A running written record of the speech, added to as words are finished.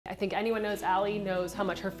think anyone knows Ally knows how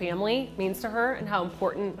much her family means to her and how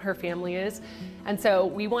important her family is. And so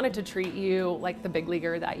we wanted to treat you like the big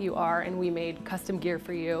leaguer that you are, and we made custom gear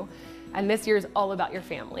for you. And this year is all about your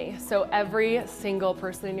family. So every single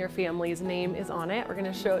person in your family's name is on it. We're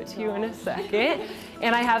gonna show it to you in a second.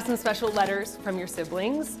 And I have some special letters from your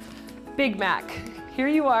siblings. Big Mac, here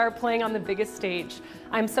you are playing on the biggest stage.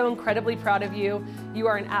 I'm so incredibly proud of you. You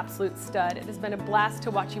are an absolute stud. It has been a blast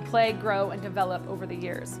to watch you play, grow, and develop over the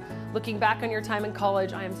years. Looking back on your time in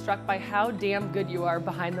college, I am struck by how damn good you are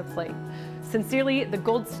behind the plate. Sincerely, the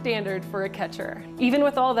gold standard for a catcher. Even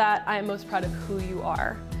with all that, I am most proud of who you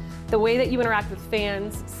are. The way that you interact with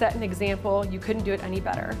fans, set an example. You couldn't do it any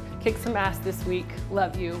better. Kick some ass this week.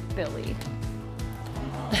 Love you, Billy.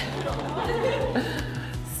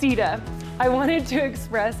 Sita, I wanted to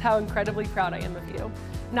express how incredibly proud I am of you.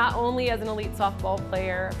 Not only as an elite softball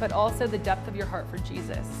player, but also the depth of your heart for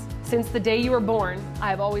Jesus. Since the day you were born, I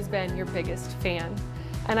have always been your biggest fan.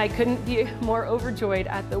 And I couldn't be more overjoyed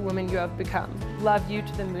at the woman you have become. Love you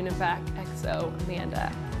to the moon and back, XO,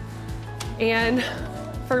 Amanda. And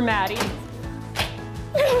for Maddie.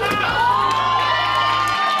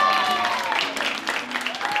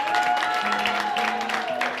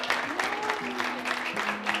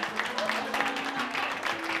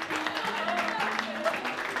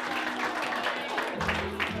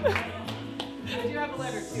 I do have a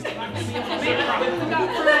letter too. I'm not going to be able to make it. Got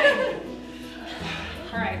time.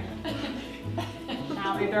 All right.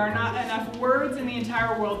 Ally, there are not enough words in the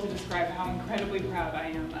entire world to describe how incredibly proud I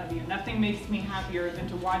am of you. Nothing makes me happier than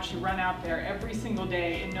to watch you run out there every single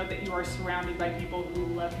day and know that you are surrounded by people who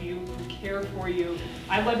love you, who care for you.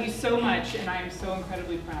 I love you so much, and I am so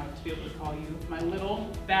incredibly proud to be able to call you my little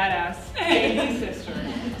badass baby sister.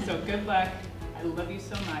 So good luck. I love you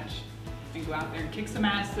so much. And go out there and kick some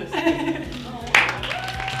ass this week.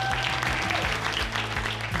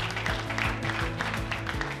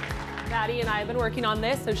 Maddie and I have been working on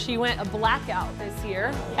this, so she went a blackout this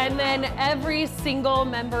year. And then every single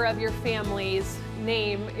member of your family's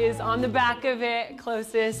name is on the back of it,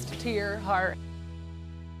 closest to your heart.